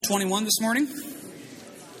21 this morning.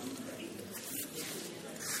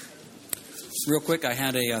 Real quick, I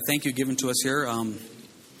had a thank you given to us here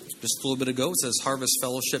just a little bit ago. It says Harvest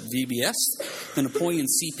Fellowship VBS. The Napoleon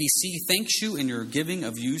CPC thanks you in your giving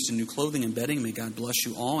of used and new clothing and bedding. May God bless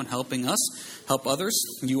you all in helping us help others.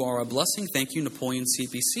 You are a blessing. Thank you, Napoleon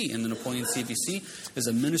CPC. And the Napoleon CPC is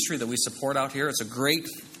a ministry that we support out here. It's a great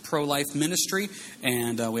pro-life ministry,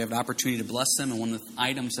 and we have an opportunity to bless them. And one of the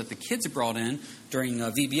items that the kids brought in during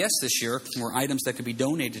VBS this year were items that could be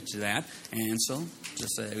donated to that. And so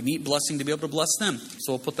just a neat blessing to be able to bless them.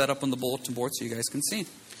 So we'll put that up on the bulletin board so you guys can see.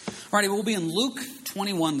 All right, we'll be in Luke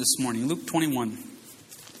 21 this morning. Luke 21.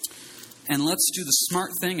 And let's do the smart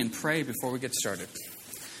thing and pray before we get started.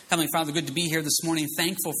 Heavenly Father, good to be here this morning.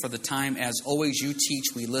 Thankful for the time. As always, you teach,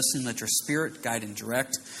 we listen. Let your Spirit guide and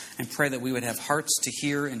direct. And pray that we would have hearts to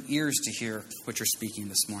hear and ears to hear what you're speaking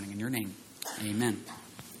this morning. In your name, amen.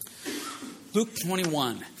 Luke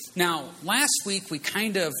 21. Now, last week we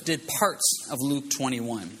kind of did parts of Luke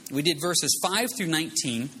 21. We did verses 5 through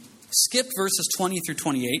 19, skipped verses 20 through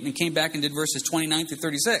 28, and came back and did verses 29 through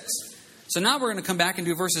 36. So now we're going to come back and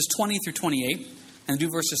do verses 20 through 28 and do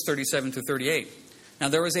verses 37 through 38. Now,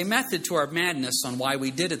 there was a method to our madness on why we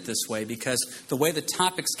did it this way, because the way the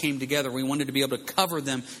topics came together, we wanted to be able to cover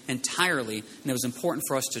them entirely, and it was important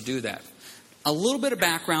for us to do that. A little bit of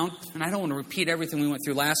background, and I don't want to repeat everything we went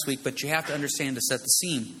through last week, but you have to understand to set the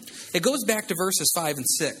scene. It goes back to verses 5 and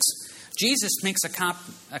 6. Jesus makes a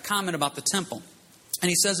comment about the temple, and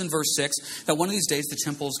he says in verse 6 that one of these days the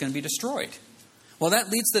temple is going to be destroyed. Well, that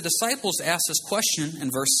leads the disciples to ask this question in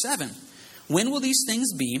verse 7. When will these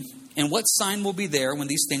things be? And what sign will be there when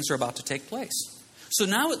these things are about to take place? So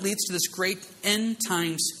now it leads to this great end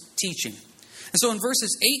times teaching. And so in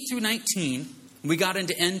verses 8 through 19, we got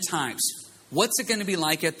into end times. What's it going to be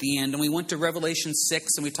like at the end? And we went to Revelation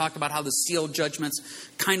 6 and we talked about how the seal judgments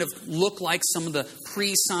kind of look like some of the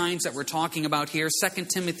pre-signs that we're talking about here. 2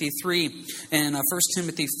 Timothy 3 and 1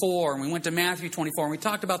 Timothy 4. And we went to Matthew 24 and we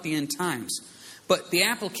talked about the end times. But the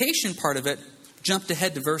application part of it jumped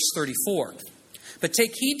ahead to verse 34. But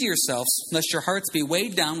take heed to yourselves, lest your hearts be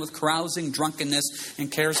weighed down with carousing, drunkenness,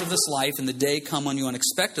 and cares of this life, and the day come on you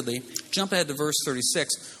unexpectedly. Jump ahead to verse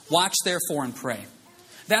 36. Watch therefore and pray.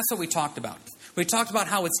 That's what we talked about. We talked about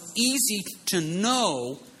how it's easy to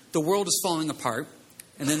know the world is falling apart,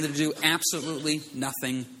 and then to do absolutely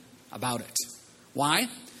nothing about it. Why?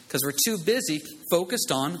 Because we're too busy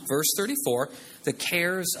focused on, verse 34, the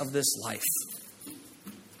cares of this life.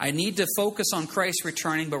 I need to focus on Christ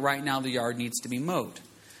returning, but right now the yard needs to be mowed.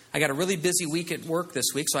 I got a really busy week at work this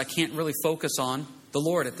week, so I can't really focus on the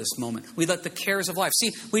Lord at this moment. We let the cares of life. See,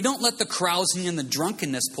 we don't let the carousing and the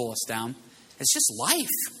drunkenness pull us down. It's just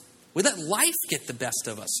life. We let life get the best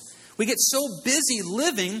of us. We get so busy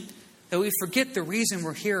living that we forget the reason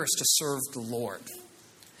we're here is to serve the Lord.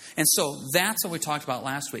 And so that's what we talked about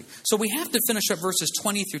last week. So we have to finish up verses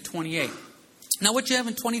 20 through 28. Now, what you have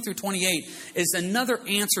in 20 through 28 is another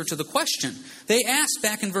answer to the question. They asked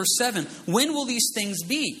back in verse 7, when will these things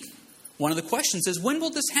be? One of the questions is, when will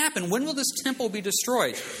this happen? When will this temple be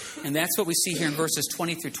destroyed? And that's what we see here in verses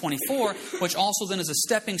 20 through 24, which also then is a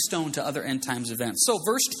stepping stone to other end times events. So,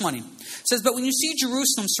 verse 20 says, but when you see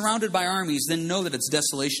Jerusalem surrounded by armies, then know that its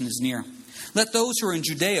desolation is near. Let those who are in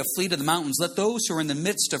Judea flee to the mountains. Let those who are in the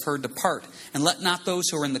midst of her depart, and let not those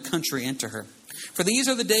who are in the country enter her. For these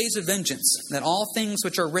are the days of vengeance, that all things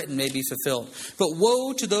which are written may be fulfilled. But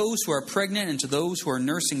woe to those who are pregnant and to those who are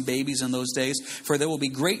nursing babies in those days, for there will be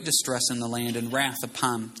great distress in the land and wrath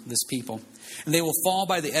upon this people. And they will fall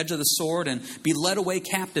by the edge of the sword and be led away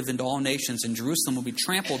captive into all nations, and Jerusalem will be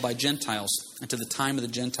trampled by Gentiles until the time of the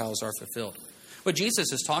Gentiles are fulfilled. What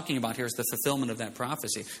Jesus is talking about here is the fulfillment of that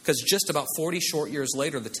prophecy, because just about 40 short years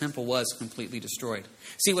later, the temple was completely destroyed.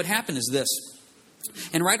 See, what happened is this.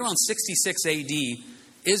 And right around 66 AD,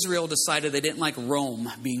 Israel decided they didn't like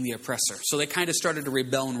Rome being the oppressor. So they kind of started to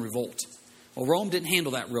rebel and revolt. Well, Rome didn't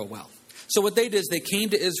handle that real well. So what they did is they came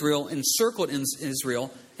to Israel, encircled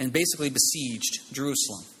Israel, and basically besieged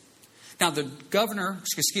Jerusalem. Now, the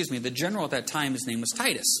general at that time, his name was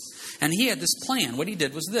Titus. And he had this plan. What he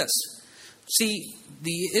did was this. See,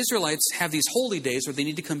 the Israelites have these holy days where they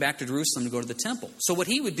need to come back to Jerusalem to go to the temple. So what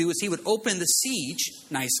he would do is he would open the siege,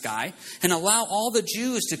 nice guy, and allow all the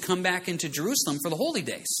Jews to come back into Jerusalem for the holy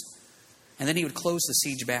days. And then he would close the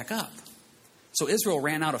siege back up. So Israel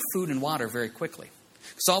ran out of food and water very quickly.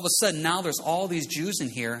 So all of a sudden now there's all these Jews in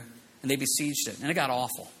here, and they besieged it. And it got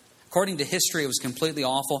awful. According to history, it was completely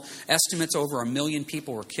awful. Estimates over 1 million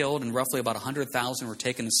people were killed, and roughly about 100,000 were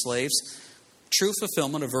taken as slaves. True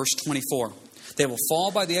fulfillment of verse 24. They will fall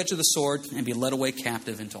by the edge of the sword and be led away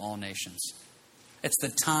captive into all nations. It's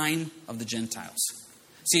the time of the Gentiles.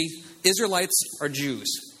 See, Israelites are Jews.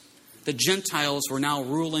 The Gentiles were now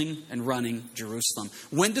ruling and running Jerusalem.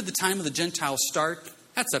 When did the time of the Gentiles start?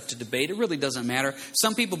 That's up to debate. It really doesn't matter.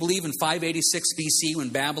 Some people believe in 586 BC when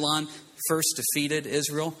Babylon first defeated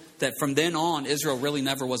Israel, that from then on, Israel really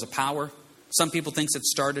never was a power. Some people think it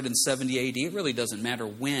started in 70 AD. It really doesn't matter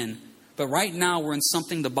when. But right now, we're in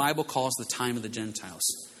something the Bible calls the time of the Gentiles.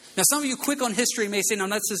 Now, some of you quick on history may say, no,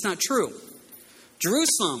 that's just not true.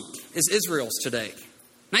 Jerusalem is Israel's today.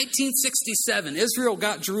 1967, Israel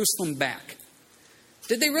got Jerusalem back.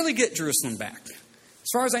 Did they really get Jerusalem back? As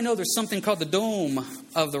far as I know, there's something called the Dome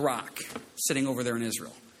of the Rock sitting over there in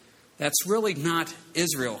Israel. That's really not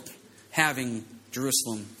Israel having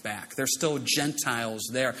Jerusalem back. There's still Gentiles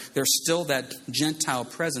there. There's still that Gentile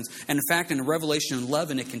presence. And in fact, in Revelation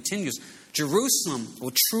 11, it continues, Jerusalem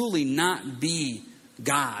will truly not be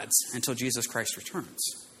God's until Jesus Christ returns.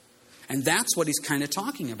 And that's what he's kind of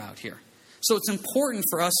talking about here. So it's important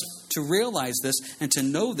for us to realize this and to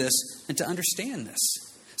know this and to understand this.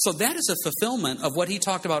 So that is a fulfillment of what he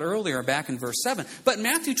talked about earlier back in verse 7. But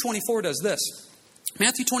Matthew 24 does this.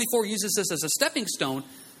 Matthew 24 uses this as a stepping stone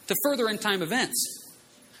to further end time events.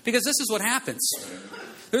 Because this is what happens.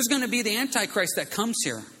 There's going to be the Antichrist that comes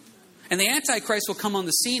here. And the Antichrist will come on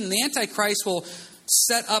the scene, and the Antichrist will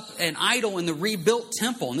set up an idol in the rebuilt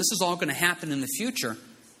temple. And this is all going to happen in the future.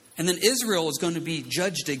 And then Israel is going to be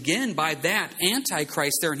judged again by that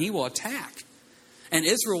Antichrist there, and he will attack. And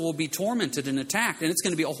Israel will be tormented and attacked, and it's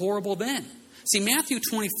going to be a horrible then. See, Matthew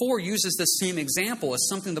 24 uses the same example as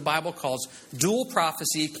something the Bible calls dual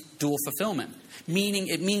prophecy, dual fulfillment. Meaning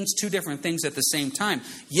it means two different things at the same time.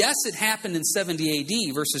 Yes, it happened in 70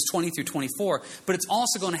 AD, verses 20 through 24, but it's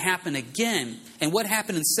also going to happen again. And what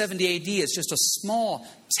happened in 70 AD is just a small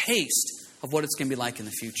taste of what it's going to be like in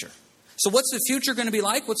the future. So what's the future going to be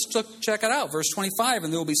like? Let's check it out. Verse 25,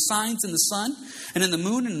 and there will be signs in the sun and in the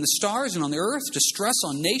moon and in the stars and on the earth, distress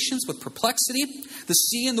on nations with perplexity, the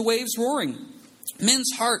sea and the waves roaring,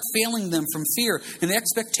 men's heart failing them from fear and the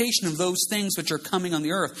expectation of those things which are coming on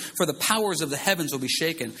the earth, for the powers of the heavens will be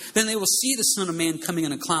shaken. Then they will see the Son of Man coming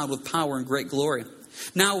in a cloud with power and great glory.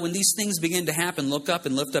 Now when these things begin to happen, look up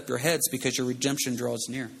and lift up your heads, because your redemption draws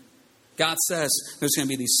near. God says there's going to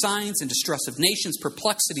be these signs and distress of nations,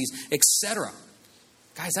 perplexities, etc.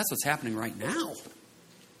 Guys, that's what's happening right now.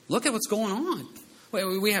 Look at what's going on.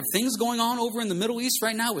 We have things going on over in the Middle East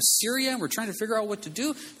right now with Syria. We're trying to figure out what to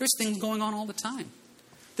do. There's things going on all the time.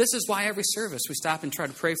 This is why every service we stop and try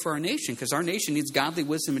to pray for our nation, because our nation needs godly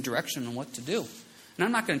wisdom and direction on what to do. And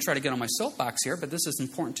I'm not going to try to get on my soapbox here, but this is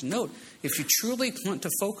important to note. If you truly want to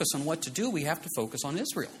focus on what to do, we have to focus on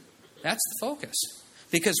Israel. That's the focus.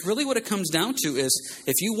 Because really what it comes down to is,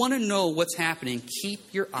 if you want to know what's happening,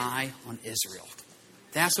 keep your eye on Israel.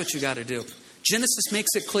 That's what you got to do. Genesis makes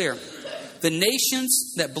it clear. The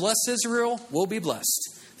nations that bless Israel will be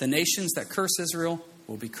blessed. The nations that curse Israel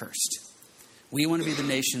will be cursed. We want to be the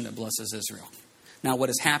nation that blesses Israel. Now, what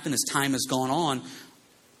has happened as time has gone on,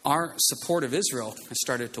 our support of Israel has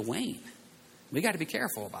started to wane. We got to be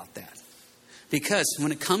careful about that. Because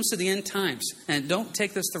when it comes to the end times, and don't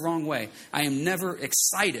take this the wrong way, I am never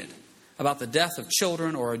excited about the death of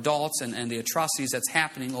children or adults and the atrocities that's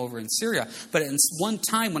happening over in Syria. But at one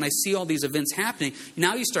time when I see all these events happening,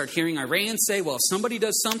 now you start hearing Iran say, well, if somebody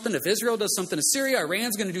does something, if Israel does something to Syria,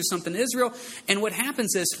 Iran's going to do something to Israel. And what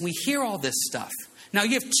happens is we hear all this stuff. Now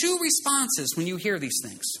you have two responses when you hear these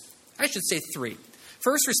things. I should say three.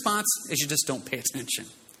 First response is you just don't pay attention.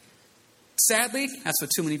 Sadly, that's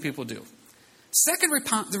what too many people do. Second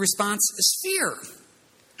response is fear.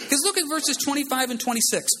 Because look at verses 25 and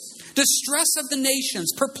 26. Distress of the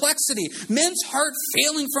nations, perplexity, men's heart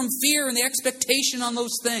failing from fear and the expectation on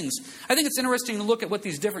those things. I think it's interesting to look at what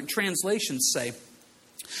these different translations say.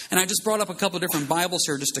 And I just brought up a couple of different Bibles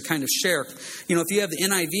here just to kind of share. You know, if you have the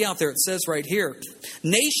NIV out there, it says right here,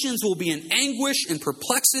 nations will be in anguish and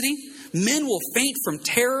perplexity. Men will faint from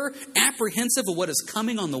terror, apprehensive of what is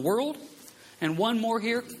coming on the world. And one more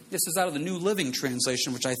here. This is out of the New Living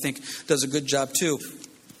Translation, which I think does a good job too.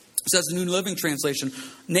 It says the New Living Translation,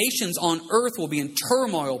 nations on earth will be in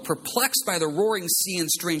turmoil, perplexed by the roaring sea and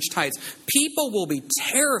strange tides. People will be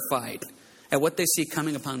terrified at what they see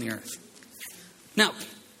coming upon the earth. Now,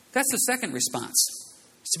 that's the second response,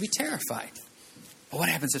 is to be terrified. But what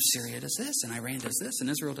happens if Syria does this, and Iran does this,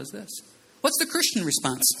 and Israel does this? What's the Christian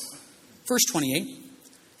response? Verse 28.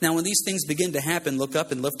 Now, when these things begin to happen, look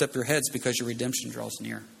up and lift up your heads, because your redemption draws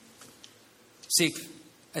near. See,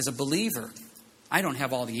 as a believer, I don't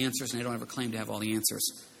have all the answers, and I don't ever claim to have all the answers.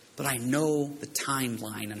 But I know the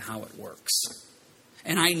timeline and how it works.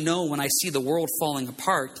 And I know when I see the world falling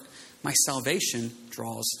apart, my salvation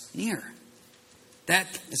draws near. That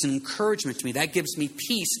is an encouragement to me. That gives me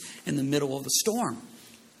peace in the middle of the storm.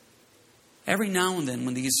 Every now and then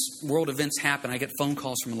when these world events happen, I get phone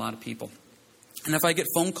calls from a lot of people. And if I get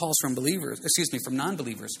phone calls from from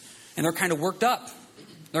non-believers, and they're kind of worked up,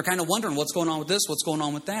 they're kind of wondering what's going on with this, what's going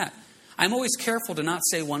on with that, I'm always careful to not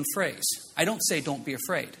say one phrase. I don't say, don't be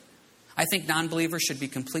afraid. I think non-believers should be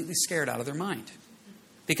completely scared out of their mind.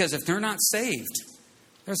 Because if they're not saved,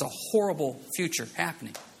 there's a horrible future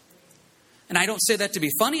happening. And I don't say that to be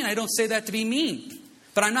funny, and I don't say that to be mean.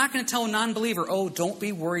 But I'm not going to tell a non-believer, oh, don't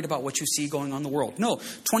be worried about what you see going on in the world. No,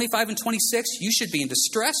 25 and 26, you should be in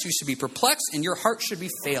distress, you should be perplexed, and your heart should be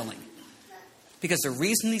failing. Because the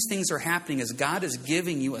reason these things are happening is God is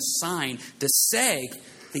giving you a sign to say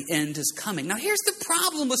the end is coming. Now, here's the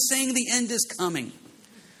problem with saying the end is coming.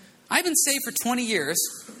 I've been saved for 20 years,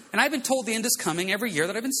 and I've been told the end is coming every year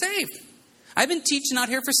that I've been saved. I've been teaching out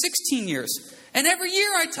here for 16 years, and every year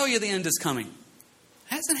I tell you the end is coming.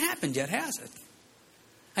 It hasn't happened yet, has it?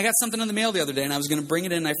 I got something in the mail the other day, and I was going to bring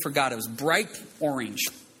it in, and I forgot. It was bright orange.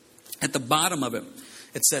 At the bottom of it,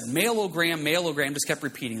 it said, mailogram, just kept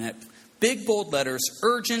repeating that. Big, bold letters,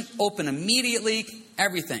 urgent, open immediately,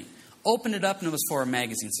 everything. Opened it up, and it was for a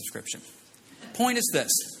magazine subscription. Point is this.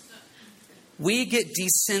 We get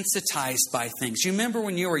desensitized by things. You remember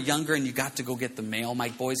when you were younger and you got to go get the mail? My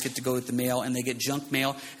boys get to go get the mail, and they get junk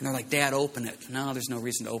mail, and they're like, Dad, open it. No, there's no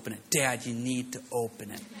reason to open it. Dad, you need to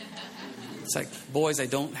open it. It's like, boys, I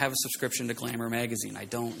don't have a subscription to Glamour magazine. I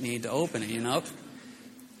don't need to open it,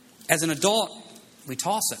 As an adult, we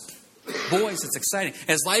toss it. Boys, it's exciting.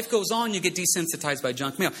 As life goes on, you get desensitized by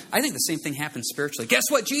junk mail. I think the same thing happens spiritually. Guess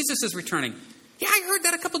what? Jesus is returning. Yeah, I heard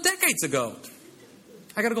that a couple decades ago.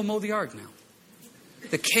 I got to go mow the yard now.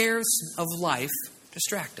 The cares of life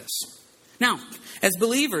distract us. Now, as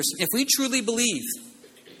believers, if we truly believe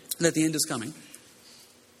that the end is coming,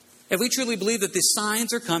 if we truly believe that the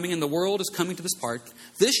signs are coming and the world is coming to this part,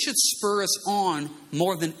 this should spur us on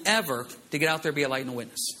more than ever to get out there and be a light and a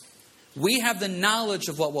witness. We have the knowledge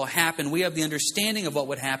of what will happen. We have the understanding of what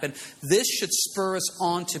would happen. This should spur us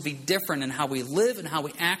on to be different in how we live and how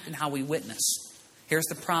we act and how we witness. Here's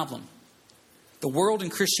the problem. The world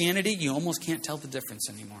and Christianity, you almost can't tell the difference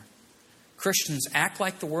anymore. Christians act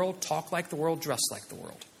like the world, talk like the world, dress like the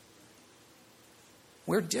world.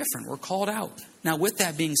 We're different. We're called out. Now, with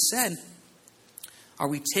that being said, are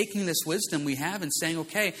we taking this wisdom we have and saying,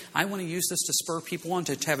 okay, I want to use this to spur people on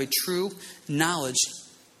to have a true knowledge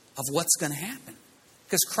of what's going to happen?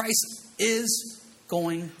 Because Christ is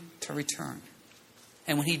going to return.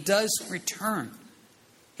 And when he does return,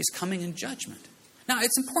 he's coming in judgment. Now,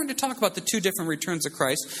 it's important to talk about the two different returns of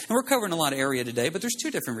Christ. And we're covering a lot of area today, but there's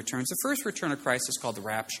two different returns. The first return of Christ is called the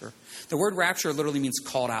rapture. The word rapture literally means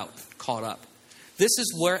called out, caught up. This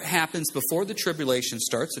is where it happens before the tribulation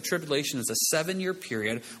starts. The tribulation is a 7-year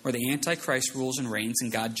period where the Antichrist rules and reigns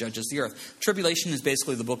and God judges the earth. Tribulation is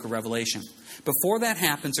basically the book of Revelation. Before that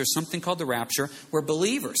happens, there's something called the rapture where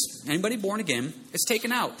believers, anybody born again, is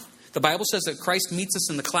taken out. The Bible says that Christ meets us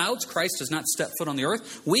in the clouds. Christ does not step foot on the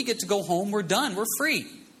earth. We get to go home. We're done. We're free.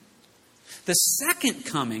 The second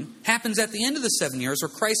coming happens at the end of the 7 years where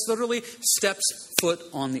Christ literally steps foot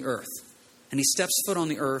on the earth. And he steps foot on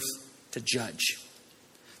the earth to judge.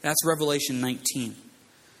 That's Revelation 19.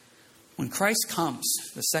 When Christ comes,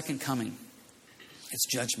 the second coming, it's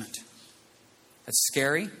judgment. It's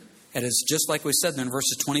scary. It is just like we said in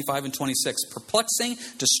verses 25 and 26. Perplexing,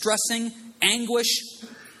 distressing, anguish,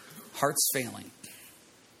 hearts failing.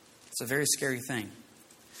 It's a very scary thing.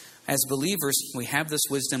 As believers, we have this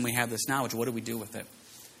wisdom, we have this knowledge. What do we do with it?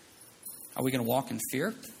 Are we going to walk in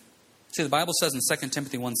fear? See, the Bible says in 2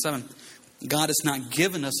 Timothy 1:7, God has not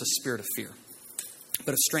given us a spirit of fear,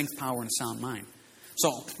 but of strength, power, and a sound mind.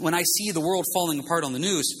 So when I see the world falling apart on the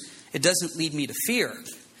news, it doesn't lead me to fear.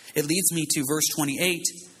 It leads me to verse 28,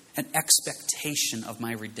 an expectation of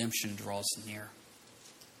my redemption draws near.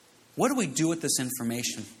 What do we do with this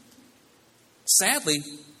information? Sadly,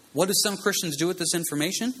 what do some Christians do with this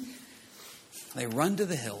information? They run to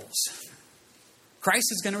the hills. Christ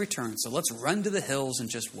is going to return, so let's run to the hills and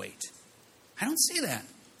just wait. I don't see that.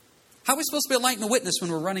 How are we supposed to be a light and a witness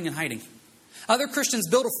when we're running and hiding? Other Christians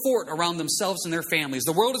build a fort around themselves and their families.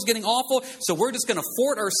 The world is getting awful, so we're just going to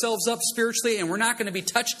fort ourselves up spiritually, and we're not going to be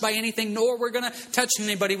touched by anything, nor we're going to touch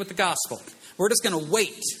anybody with the gospel. We're just going to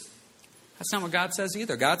wait. That's not what God says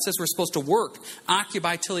either. God says we're supposed to work,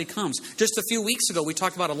 occupy till he comes. Just a few weeks ago, we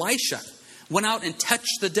talked about Elisha. Went out and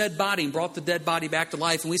touched the dead body and brought the dead body back to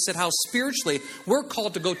life. And we said how spiritually we're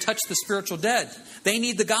called to go touch the spiritual dead. They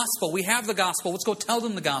need the gospel. We have the gospel. Let's go tell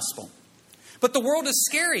them the gospel. But the world is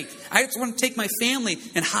scary. I just want to take my family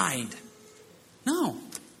and hide. No.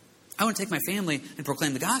 I want to take my family and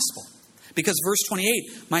proclaim the gospel. Because verse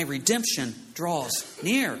 28, my redemption draws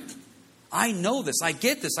near. I know this. I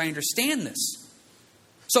get this. I understand this.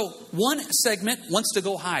 So one segment wants to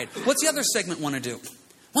go hide. What's the other segment want to do?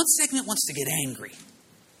 One segment wants to get angry.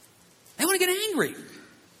 They want to get angry. And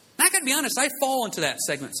I got to be honest, I fall into that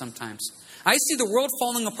segment sometimes. I see the world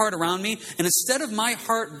falling apart around me, and instead of my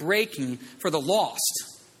heart breaking for the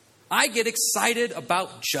lost, I get excited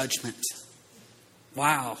about judgment.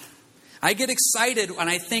 Wow. I get excited when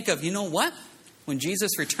I think of, you know what? When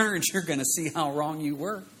Jesus returns, you're going to see how wrong you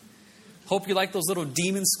were. Hope you like those little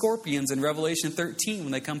demon scorpions in Revelation 13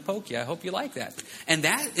 when they come poke you. I hope you like that. And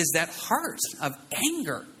that is that heart of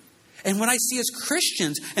anger. And when I see as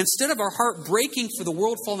Christians, instead of our heart breaking for the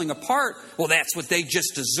world falling apart, well, that's what they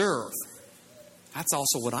just deserve. That's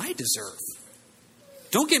also what I deserve.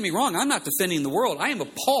 Don't get me wrong. I'm not defending the world. I am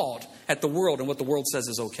appalled at the world and what the world says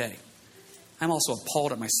is okay. I'm also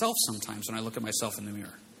appalled at myself sometimes when I look at myself in the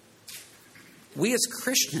mirror. We as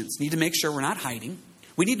Christians need to make sure we're not hiding.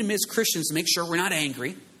 We need to, as Christians, make sure we're not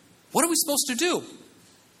angry. What are we supposed to do?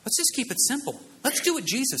 Let's just keep it simple. Let's do what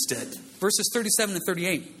Jesus did. Verses 37 and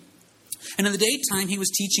 38. And in the daytime he was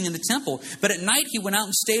teaching in the temple, but at night he went out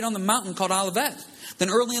and stayed on the mountain called Olivet. Then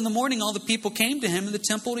early in the morning all the people came to him in the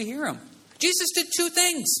temple to hear him. Jesus did two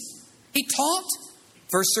things. He taught,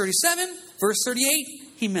 verse 37, verse 38,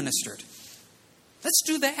 he ministered. Let's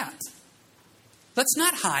do that. Let's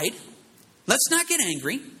not hide. Let's not get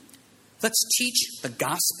angry. Let's teach the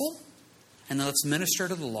gospel, and then let's minister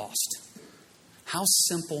to the lost. How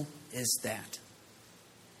simple is that?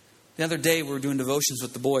 The other day we were doing devotions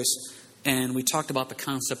with the boys, and we talked about the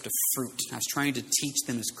concept of fruit. I was trying to teach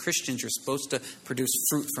them as Christians, you're supposed to produce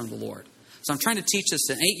fruit from the Lord. So I'm trying to teach this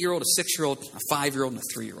to an 8-year-old, a 6-year-old, a 5-year-old, and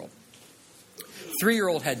a 3-year-old.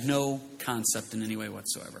 3-year-old had no concept in any way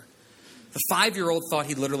whatsoever. The 5-year-old thought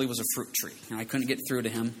he literally was a fruit tree, and I couldn't get through to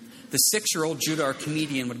him. The 6-year-old, Judah, our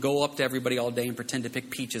comedian, would go up to everybody all day and pretend to pick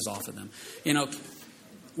peaches off of them. You know,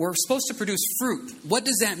 we're supposed to produce fruit. What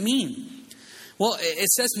does that mean? Well, it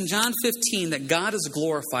says in John 15 that God is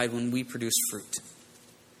glorified when we produce fruit.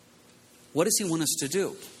 What does he want us to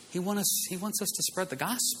do? He wants us to spread the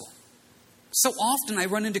gospel. So often I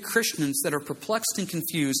run into Christians that are perplexed and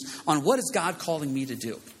confused on what is God calling me to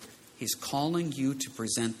do. He's calling you to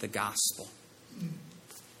present the gospel.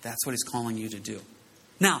 That's what he's calling you to do.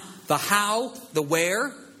 Now, the how, the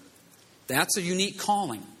where, that's a unique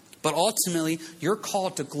calling. But ultimately, you're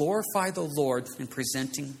called to glorify the Lord in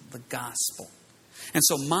presenting the gospel. And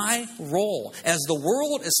so my role, as the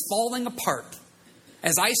world is falling apart,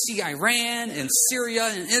 as I see Iran and Syria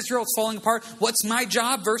and Israel is falling apart, what's my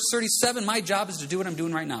job? Verse 37, my job is to do what I'm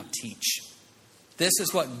doing right now, teach. This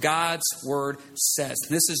is what God's word says.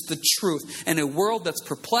 This is the truth. In a world that's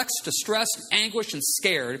perplexed, distressed, anguished, and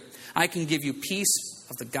scared, I can give you peace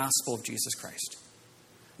of the gospel of Jesus Christ.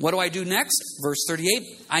 What do I do next? Verse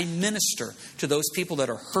 38, I minister to those people that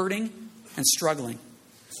are hurting and struggling.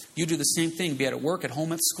 You do the same thing, be it at work, at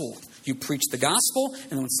home, at school. You preach the gospel,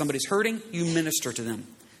 and when somebody's hurting, you minister to them.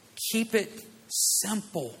 Keep it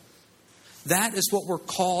simple. That is what we're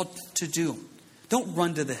called to do. Don't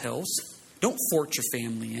run to the hills. Don't fort your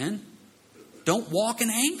family in. Don't walk in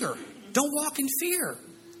anger. Don't walk in fear.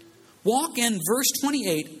 Walk in, verse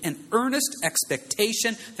 28, an earnest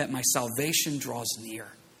expectation that my salvation draws near.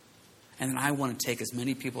 And then I want to take as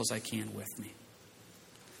many people as I can with me.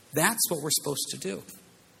 That's what we're supposed to do.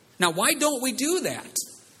 Now, why don't we do that?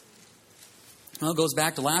 Well, it goes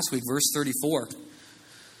back to last week, verse 34.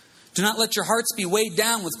 Do not let your hearts be weighed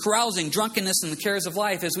down with carousing, drunkenness, and the cares of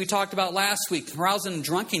life. As we talked about last week, carousing and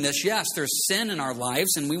drunkenness, yes, there's sin in our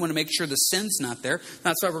lives, and we want to make sure the sin's not there.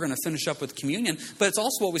 That's why we're going to finish up with communion. But it's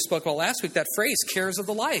also what we spoke about last week, that phrase, cares of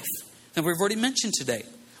the life, that we've already mentioned today.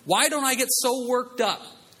 Why don't I get so worked up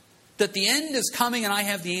that the end is coming and I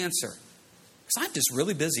have the answer? Because I'm just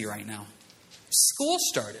really busy right now. School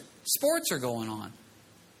started. Sports are going on.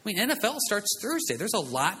 I mean, NFL starts Thursday. There's a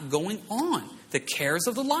lot going on. The cares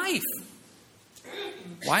of the life.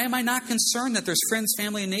 Why am I not concerned that there's friends,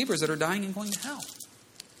 family, and neighbors that are dying and going to hell?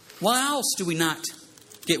 Why else do we not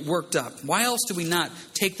get worked up? Why else do we not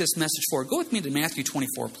take this message forward? Go with me to Matthew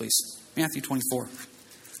 24, please. Matthew 24.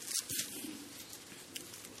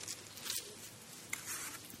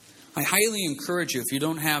 I highly encourage you, if you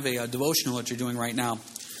don't have a devotional that you're doing right now,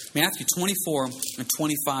 Matthew 24 and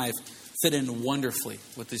 25 fit in wonderfully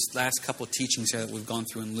with these last couple of teachings here that we've gone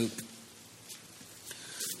through in Luke.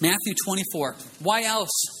 Matthew 24. Why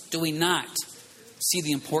else do we not see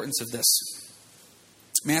the importance of this?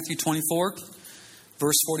 Matthew 24,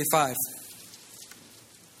 verse 45.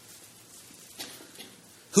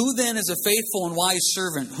 Who then is a faithful and wise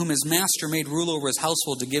servant whom his master made rule over his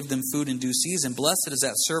household to give them food in due season? Blessed is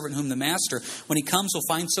that servant whom the master, when he comes, will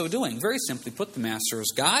find so doing. Very simply put, the master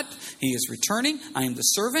is God. He is returning. I am the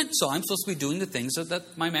servant, so I'm supposed to be doing the things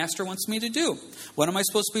that my master wants me to do. What am I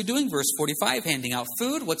supposed to be doing? Verse 45, handing out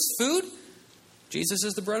food. What's food? Jesus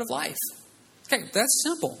is the bread of life. Okay, that's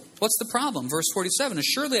simple. What's the problem? Verse 47,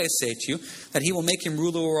 assuredly I say to you that he will make him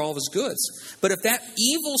ruler over all of his goods. But if that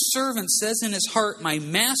evil servant says in his heart, my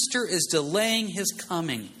master is delaying his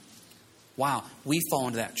coming. Wow, we fall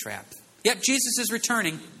into that trap. Yep, Jesus is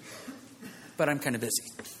returning, but I'm kind of busy.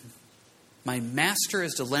 My master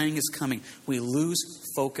is delaying his coming. We lose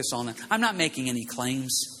focus on that. I'm not making any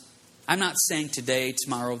claims. I'm not saying today,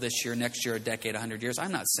 tomorrow, this year, next year, a decade, 100 years.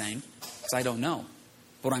 I'm not saying, because I don't know.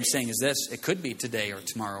 What I'm saying is this, it could be today or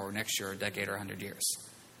tomorrow or next year or a decade or 100 years.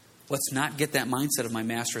 Let's not get that mindset of my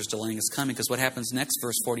master is delaying his coming, because what happens next,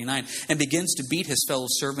 verse 49, and begins to beat his fellow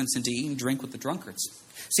servants and to eat and drink with the drunkards.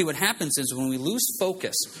 See, what happens is when we lose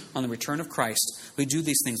focus on the return of Christ, we do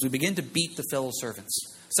these things. We begin to beat the fellow servants.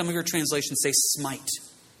 Some of your translations say smite.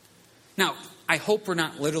 Now, I hope we're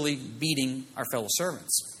not literally beating our fellow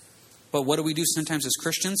servants. But what do we do sometimes as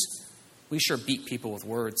Christians? We sure beat people with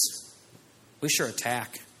words. We sure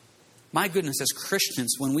attack. My goodness, as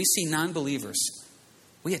Christians, when we see non-believers,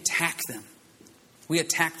 we attack them. We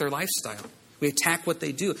attack their lifestyle. We attack what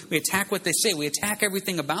they do. We attack what they say. We attack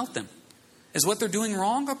everything about them. Is what they're doing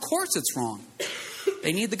wrong? Of course it's wrong.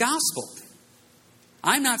 They need the gospel.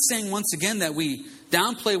 I'm not saying once again that we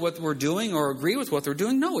downplay what we're doing or agree with what they're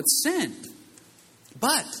doing. No, it's sin.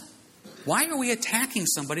 But why are we attacking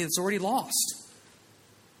somebody that's already lost?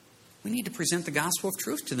 We need to present the gospel of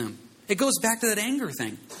truth to them. It goes back to that anger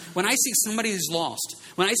thing. When I see somebody who's lost,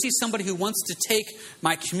 when I see somebody who wants to take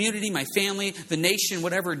my community, my family, the nation,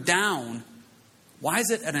 whatever, down, why is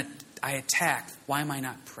it I attack? Why am I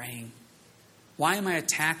not praying? Why am I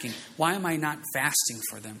attacking? Why am I not fasting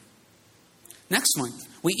for them? Next one,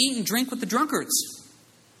 we eat and drink with the drunkards.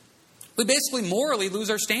 We basically morally lose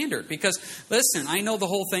our standard because, listen, I know the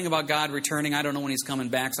whole thing about God returning. I don't know when he's coming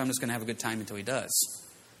back, so I'm just going to have a good time until he does.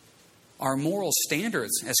 Our moral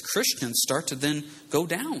standards as Christians start to then go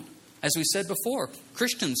down. As we said before,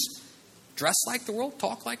 Christians dress like the world,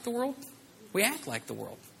 talk like the world. We act like the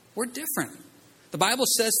world. We're different. The Bible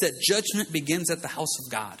says that judgment begins at the house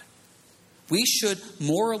of God. We should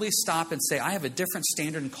morally stop and say, I have a different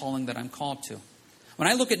standard and calling that I'm called to. When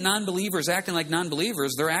I look at non-believers acting like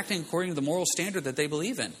non-believers, they're acting according to the moral standard that they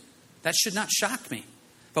believe in. That should not shock me.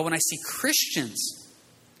 But when I see Christians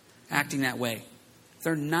acting that way,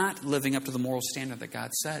 they're not living up to the moral standard that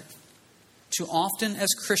God set. Too often as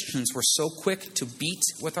Christians, we're so quick to beat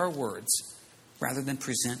with our words rather than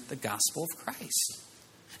present the gospel of Christ.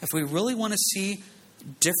 If we really want to see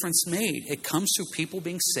difference made, it comes through people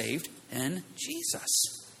being saved in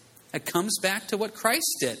Jesus. It comes back to what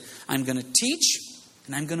Christ did. I'm going to teach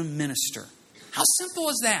and I'm going to minister. How simple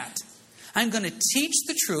is that? I'm going to teach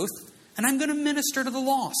the truth and I'm going to minister to the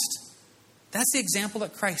lost. That's the example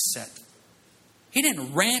that Christ set. He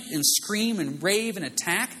didn't rant and scream and rave and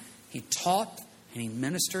attack. He taught and he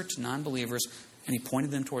ministered to non-believers and he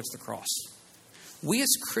pointed them towards the cross. We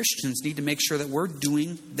as Christians need to make sure that we're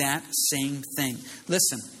doing that same thing.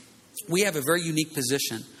 Listen, we have a very unique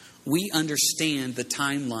position. We understand the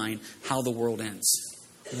timeline, how the world ends.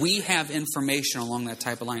 We have information along that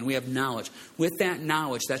type of line. We have knowledge. With that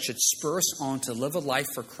knowledge, that should spur us on to live a life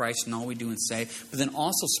for Christ in all we do and say, but then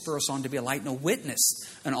also spur us on to be a light and a witness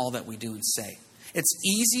in all that we do and say. It's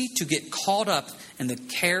easy to get caught up in the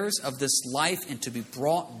cares of this life and to be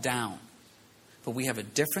brought down. But we have a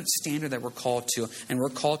different standard that we're called to, and we're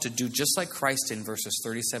called to do just like Christ did in verses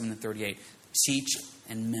 37 and 38. Teach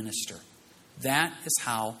and minister. That is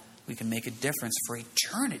how we can make a difference for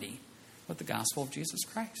eternity with the gospel of Jesus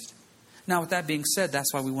Christ. Now, with that being said,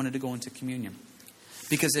 that's why we wanted to go into communion.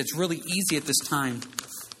 Because it's really easy at this time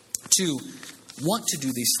to want to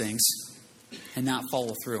do these things and not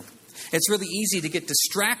follow through. It's really easy to get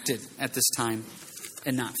distracted at this time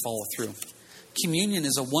and not follow through. Communion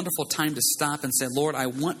is a wonderful time to stop and say, Lord, I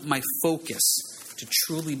want my focus to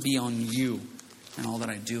truly be on you and all that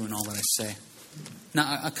I do and all that I say.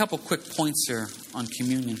 Now, a couple quick points here on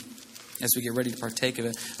communion as we get ready to partake of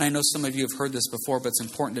it. And I know some of you have heard this before, but it's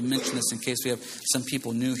important to mention this in case we have some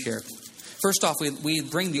people new here. First off, we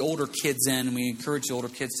bring the older kids in, and we encourage the older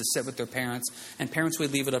kids to sit with their parents. And parents, we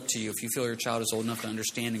leave it up to you. If you feel your child is old enough to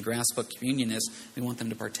understand and grasp what communion is, we want them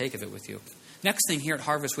to partake of it with you. Next thing, here at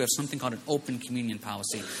Harvest, we have something called an open communion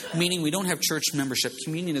policy, meaning we don't have church membership.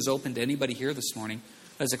 Communion is open to anybody here this morning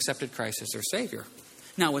who has accepted Christ as their Savior.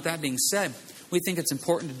 Now, with that being said, we think it's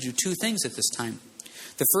important to do two things at this time.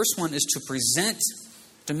 The first one is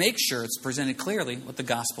to make sure it's presented clearly what the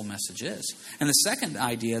gospel message is. And the second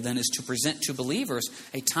idea then is to present to believers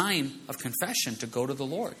a time of confession to go to the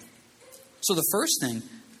Lord. So the first thing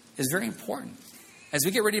is very important. As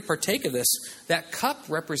we get ready to partake of this, that cup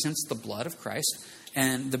represents the blood of Christ,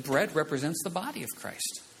 and the bread represents the body of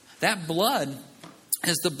Christ. That blood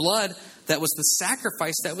is the blood that was the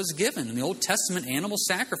sacrifice that was given. In the Old Testament, animal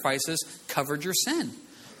sacrifices covered your sin.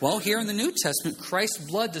 Well, here in the New Testament, Christ's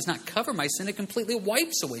blood does not cover my sin. It completely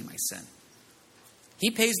wipes away my sin. He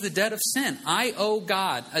pays the debt of sin. I owe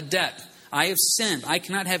God a debt. I have sinned. I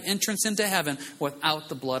cannot have entrance into heaven without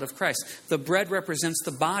the blood of Christ. The bread represents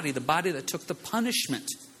the body that took the punishment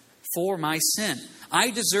for my sin. I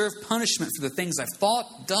deserve punishment for the things I've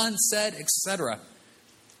thought, done, said, etc.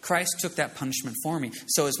 Christ took that punishment for me.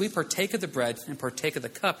 So as we partake of the bread and partake of the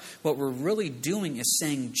cup, what we're really doing is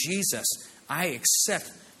saying, Jesus, I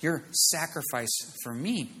accept your sacrifice for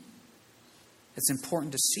me. It's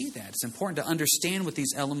important to see that. It's important to understand what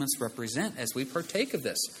these elements represent as we partake of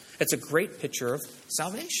this. It's a great picture of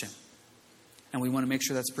salvation. And we want to make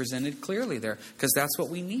sure that's presented clearly there, because that's what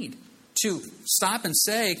we need. To stop and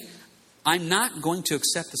say, I'm not going to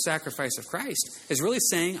accept the sacrifice of Christ, is really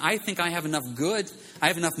saying, I think I have enough good, I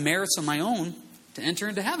have enough merits on my own to enter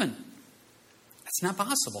into heaven. That's not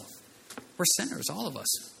possible. We're sinners, all of us.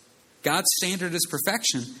 God's standard is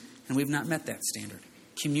perfection, and we've not met that standard.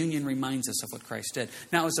 Communion reminds us of what Christ did.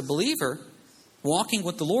 Now, as a believer, walking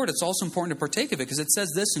with the Lord, it's also important to partake of it, because it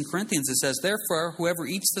says this in Corinthians. It says, therefore, whoever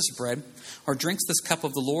eats this bread or drinks this cup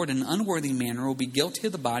of the Lord in an unworthy manner will be guilty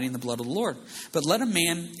of the body and the blood of the Lord. But let a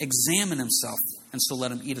man examine himself, and so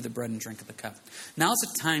let him eat of the bread and drink of the cup. Now's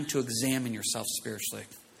the time to examine yourself spiritually,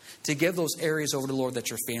 to give those areas over to the Lord that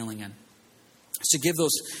you're failing in, to give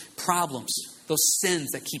those problems, those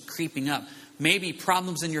sins that keep creeping up. Maybe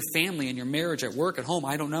problems in your family, in your marriage, at work, at home,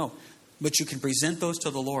 I don't know. But you can present those to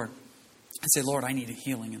the Lord and say, Lord, I need a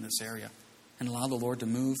healing in this area. And allow the Lord to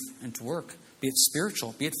move and to work, be it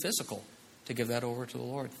spiritual, be it physical, to give that over to the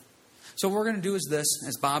Lord. So what we're going to do is this,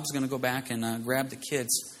 as Bob's going to go back and grab the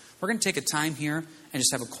kids, we're going to take a time here and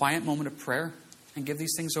just have a quiet moment of prayer and give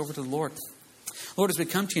these things over to the Lord. Lord, as we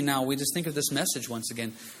come to you now, we just think of this message once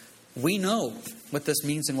again. We know what this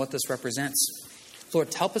means and what this represents.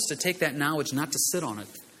 Lord, help us to take that knowledge, not to sit on it,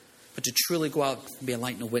 but to truly go out and be a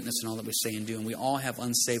light and a witness in all that we say and do. And we all have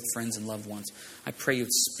unsaved friends and loved ones. I pray you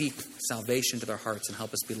would speak salvation to their hearts and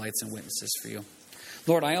help us be lights and witnesses for you.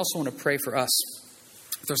 Lord, I also want to pray for us.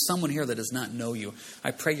 If there's someone here that does not know you,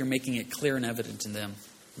 I pray you're making it clear and evident to them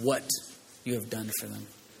what you have done for them.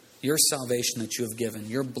 Your salvation that you have given,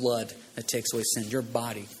 your blood that takes away sin, your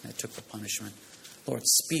body that took the punishment. Lord,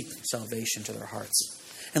 speak salvation to their hearts.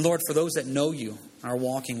 And Lord, for those that know you and are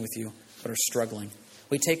walking with you but are struggling,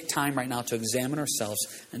 we take time right now to examine ourselves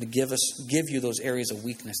and to give you those areas of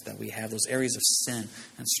weakness that we have, those areas of sin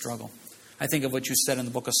and struggle. I think of what you said in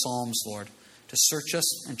the book of Psalms, Lord, to search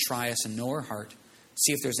us and try us and know our heart,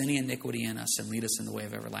 see if there's any iniquity in us and lead us in the way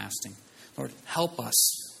of everlasting. Lord, help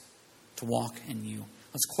us to walk in you.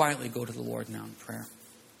 Let's quietly go to the Lord now in prayer.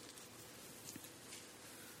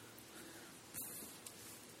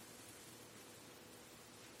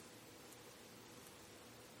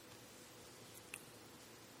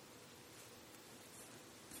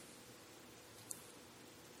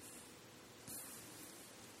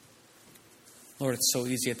 Lord, it's so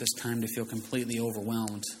easy at this time to feel completely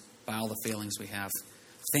overwhelmed by all the failings we have.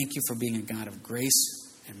 Thank you for being a God of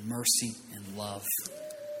grace and mercy and love.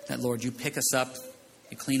 That, Lord, you pick us up,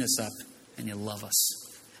 you clean us up, and you love us.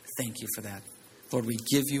 Thank you for that. Lord, we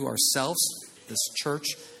give you ourselves, this church,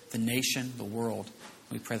 the nation, the world.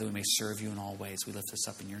 We pray that we may serve you in all ways. We lift this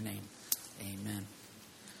up in your name. Amen.